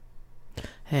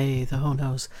Hey, the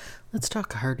ho-nos. Let's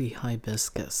talk hardy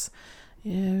hibiscus.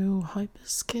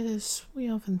 Hibiscus, we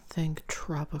often think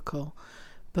tropical,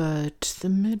 but the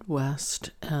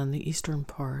Midwest and the eastern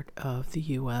part of the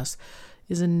U.S.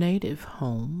 is a native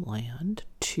homeland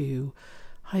to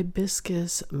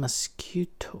Hibiscus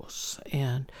mosquitos,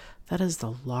 and that is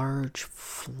the large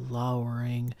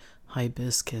flowering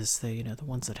hibiscus, the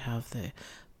ones that have the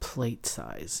plate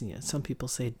size. Some people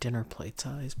say dinner plate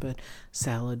size, but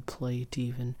salad plate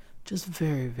even. Just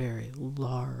very, very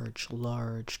large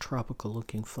tropical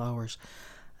looking flowers,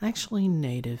 actually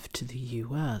native to the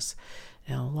U.S.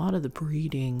 Now, a lot of the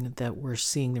breeding that we're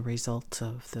seeing the results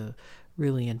of, the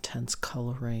really intense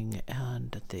coloring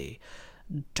and the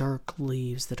dark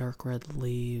leaves, the dark red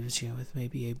leaves, with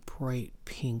maybe a bright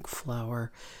pink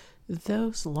flower,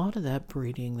 a lot of that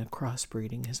breeding, the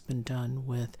crossbreeding, has been done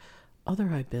with other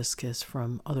hibiscus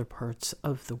from other parts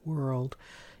of the world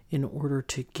in order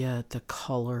to get the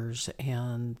colors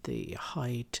and the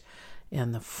height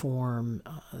and the form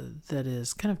that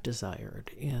is kind of desired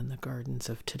in the gardens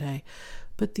of today.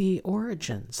 But the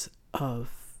origins of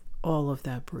all of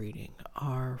that breeding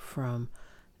are from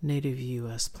native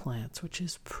U.S. plants, which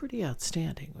is pretty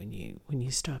outstanding when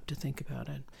you stop to think about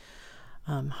it.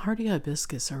 Hardy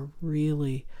hibiscus are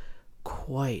really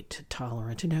quite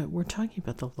tolerant. We're talking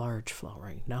about the large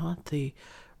flowering, not the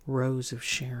Rose of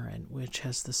Sharon, which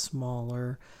has the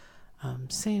smaller,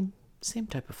 same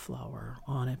type of flower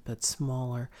on it, but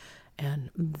smaller.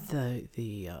 And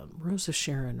the Rose of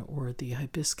Sharon, or the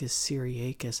Hibiscus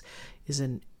syriacus, is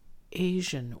an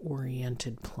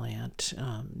Asian-oriented plant,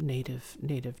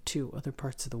 native to other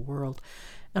parts of the world,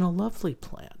 and a lovely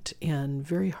plant, and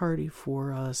very hardy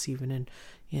for us even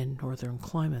in northern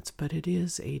climates. But it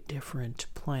is a different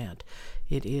plant.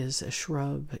 It is a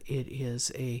shrub. It is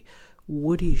a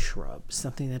woody shrub,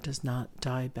 something that does not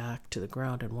die back to the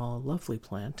ground. And while a lovely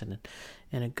plant and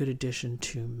a good addition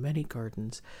to many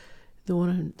gardens, the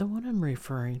one I'm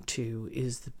referring to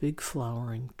is the big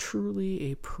flowering,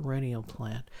 truly a perennial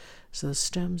plant. So the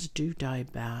stems do die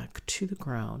back to the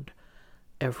ground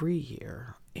every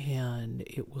year, and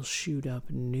it will shoot up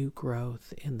new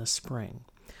growth in the spring.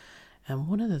 And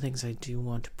one of the things I do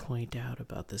want to point out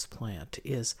about this plant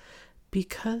is,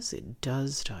 because it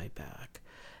does die back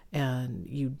and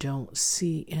you don't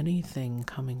see anything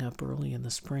coming up early in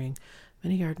the spring,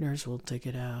 many gardeners will dig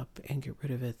it up and get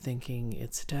rid of it thinking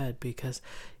it's dead, because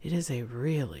it is a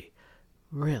really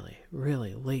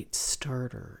late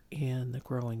starter in the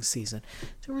growing season.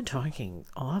 So we're talking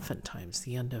oftentimes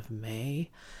the end of May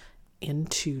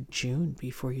into June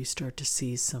before you start to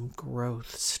see some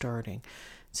growth starting.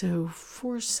 So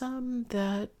for some,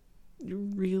 that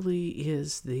really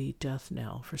is the death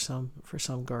knell for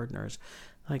some gardeners.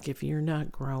 Like, if you're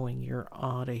not growing, you're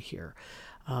out of here.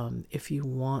 If you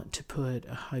want to put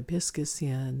a hibiscus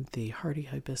in, the hardy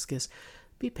hibiscus,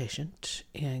 be patient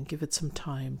and give it some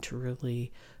time to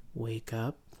really wake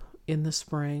up in the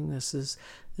spring. This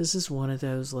is one of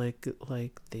those, like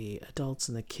the adults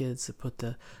and the kids that put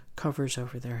the covers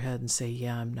over their head and say,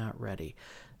 "Yeah, I'm not ready."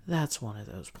 That's one of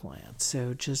those plants.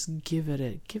 So just give it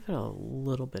a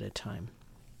little bit of time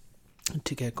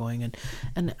to get going,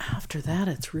 and after that,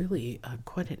 it's really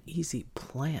quite an easy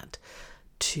plant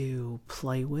to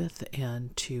play with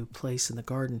and to place in the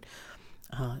garden.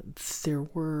 There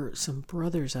were some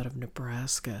brothers out of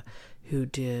Nebraska who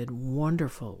did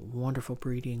wonderful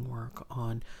breeding work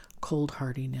on cold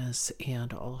hardiness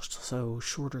and also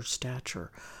shorter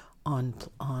stature on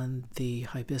the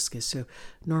hibiscus. So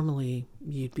normally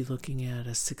you'd be looking at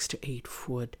a 6 to 8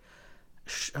 foot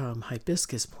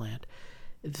hibiscus plant.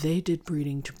 They did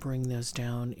breeding to bring those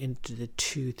down into the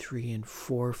 2, 3, and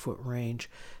 4 foot range.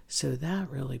 So that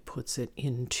really puts it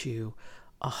into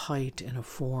a height and a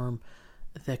form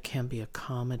that can be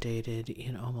accommodated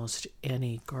in almost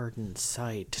any garden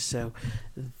site. So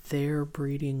their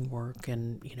breeding work,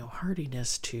 and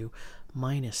hardiness to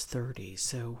 -30.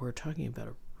 So we're talking about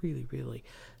a really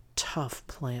tough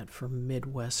plant for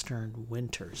Midwestern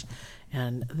winters.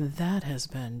 And that has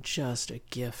been just a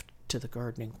gift to the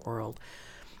gardening world.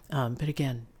 But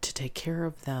again, to take care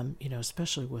of them,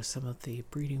 especially with some of the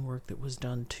breeding work that was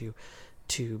done to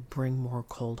bring more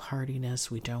cold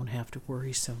hardiness, we don't have to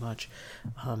worry so much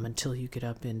until you get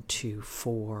up into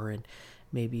 4, and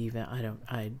maybe even,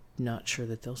 I'm not sure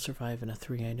that they'll survive in a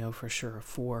 3. I know for sure a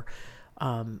 4.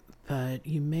 But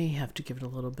you may have to give it a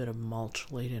little bit of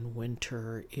mulch late in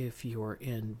winter if you're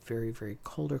in very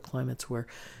colder climates where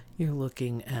you're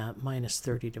looking at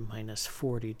 -30 to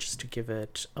 -40, just to give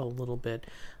it a little bit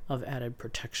of added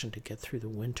protection to get through the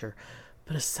winter.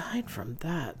 But aside from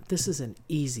that, this is an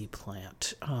easy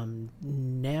plant.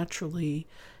 Naturally,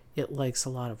 It likes a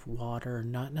lot of water,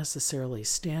 not necessarily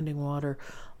standing water,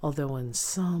 although in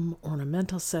some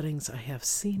ornamental settings I have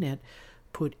seen it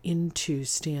put into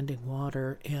standing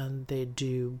water and they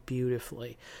do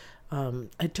beautifully.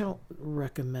 I don't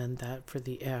recommend that for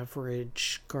the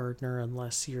average gardener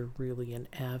unless you're really an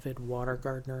avid water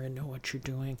gardener and know what you're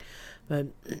doing, but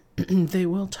they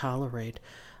will tolerate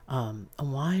a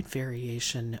wide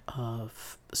variation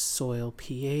of soil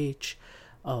pH,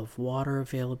 of water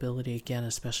availability. Again,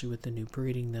 especially with the new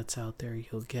breeding that's out there,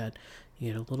 you get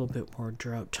a little bit more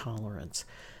drought tolerance.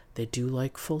 They do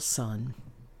like full sun,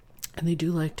 and they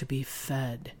do like to be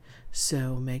fed.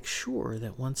 So make sure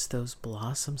that once those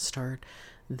blossoms start,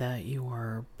 that you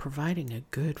are providing a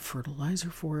good fertilizer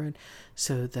for it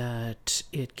so that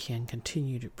it can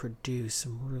continue to produce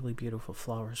some really beautiful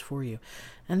flowers for you.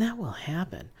 And that will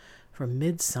happen from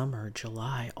midsummer,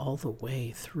 July, all the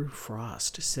way through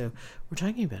frost. So we're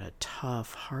talking about a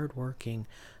tough, hardworking,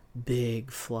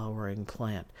 big flowering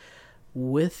plant.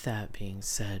 With that being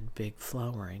said, big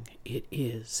flowering, it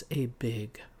is a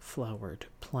big flowered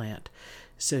plant.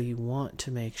 So you want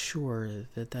to make sure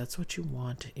that that's what you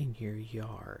want in your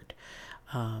yard.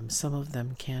 Some of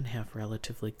them can have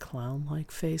relatively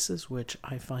clown-like faces, which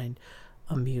I find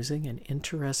amusing and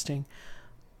interesting.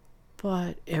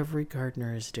 But every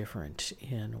gardener is different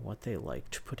in what they like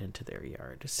to put into their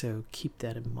yard. So keep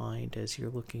that in mind as you're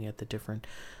looking at the different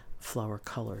flower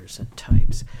colors and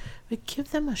types. But give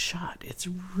them a shot. It's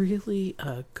really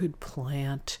a good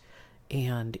plant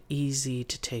and easy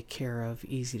to take care of,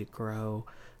 easy to grow.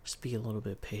 Just be a little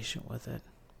bit patient with it.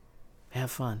 Have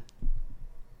fun.